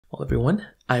Well, everyone,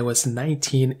 iOS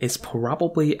 19 is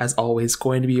probably, as always,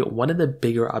 going to be one of the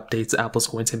bigger updates Apple's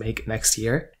going to make next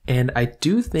year. And I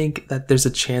do think that there's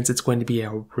a chance it's going to be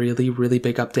a really, really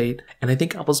big update. And I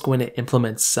think Apple's going to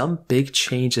implement some big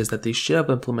changes that they should have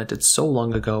implemented so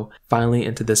long ago, finally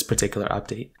into this particular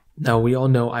update. Now, we all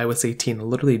know iOS 18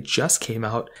 literally just came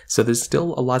out, so there's still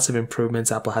lots of improvements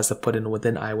Apple has to put in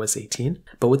within iOS 18.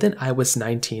 But within iOS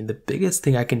 19, the biggest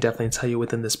thing I can definitely tell you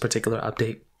within this particular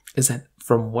update is that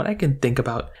from what I can think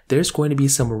about, there's going to be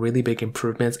some really big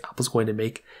improvements Apple's going to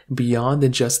make beyond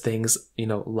than just things,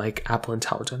 like Apple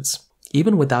Intelligence.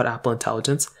 Even without Apple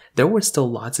Intelligence, there were still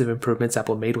lots of improvements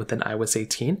Apple made within iOS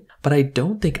 18, but I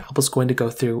don't think Apple's going to go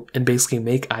through and basically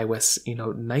make iOS,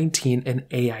 19 an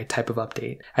AI type of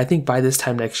update. I think by this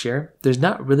time next year, there's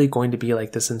not really going to be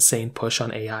like this insane push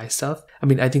on AI stuff. I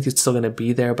mean, I think it's still going to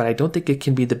be there, but I don't think it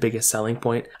can be the biggest selling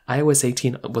point. iOS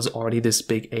 18 was already this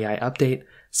big AI update.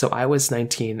 So iOS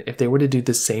 19, if they were to do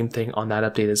the same thing on that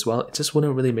update as well, it just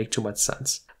wouldn't really make too much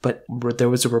sense. But there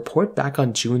was a report back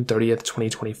on June 30th,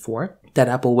 2024 that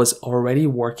Apple was already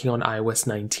working on iOS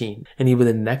 19 and even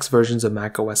the next versions of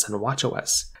macOS and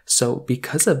watchOS. So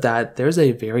because of that, there's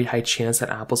a very high chance that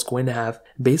Apple's going to have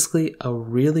basically a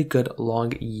really good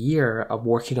long year of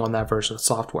working on that version of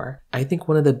software. I think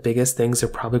one of the biggest things they're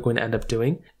probably going to end up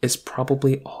doing is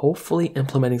probably hopefully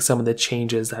implementing some of the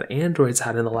changes that Android's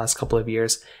had in the last couple of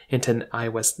years into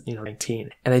iOS 19.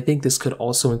 And I think this could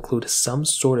also include some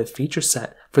sort of feature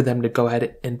set for them to go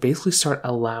ahead and basically start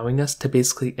allowing us to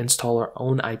basically install our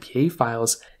own IPA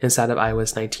files inside of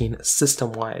iOS 19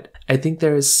 system-wide. I think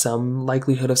there is some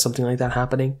likelihood of something like that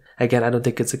happening. Again, I don't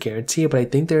think it's a guarantee, but I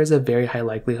think there is a very high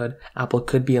likelihood Apple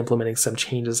could be implementing some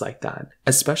changes like that.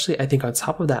 Especially, I think on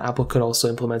top of that, Apple could also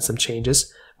implement some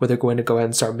changes where they're going to go ahead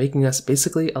and start making us,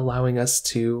 basically allowing us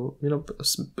to,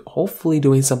 hopefully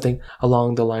doing something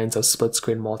along the lines of split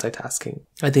screen multitasking.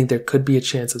 I think there could be a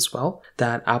chance as well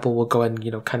that Apple will go ahead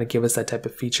and, kind of give us that type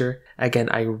of feature. Again,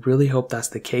 I really hope that's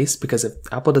the case, because if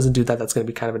Apple doesn't do that, that's going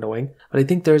to be kind of annoying. But I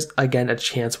think there's, again, a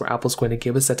chance where Apple's going to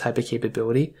give us that type of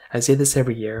capability. I say this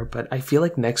every year, but I feel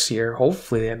like next year,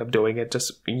 hopefully they end up doing it.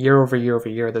 Just year over year over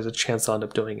year, there's a chance they'll end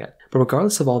up doing it. But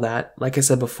regardless of all that, like I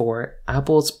said before,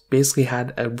 Apple's basically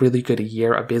had a really good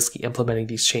year of basically implementing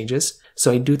these changes.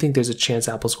 So I do think there's a chance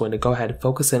Apple's going to go ahead and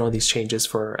focus in on these changes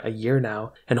for a year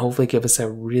now and hopefully give us a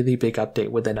really big update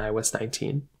within iOS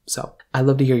 19. So I'd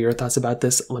love to hear your thoughts about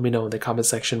this. Let me know in the comment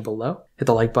section below. Hit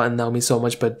the like button, that would mean so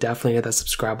much, but definitely hit that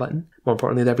subscribe button. More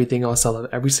importantly than everything else, I love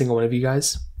every single one of you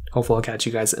guys. Hopefully I'll catch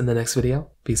you guys in the next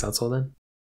video. Peace out till then.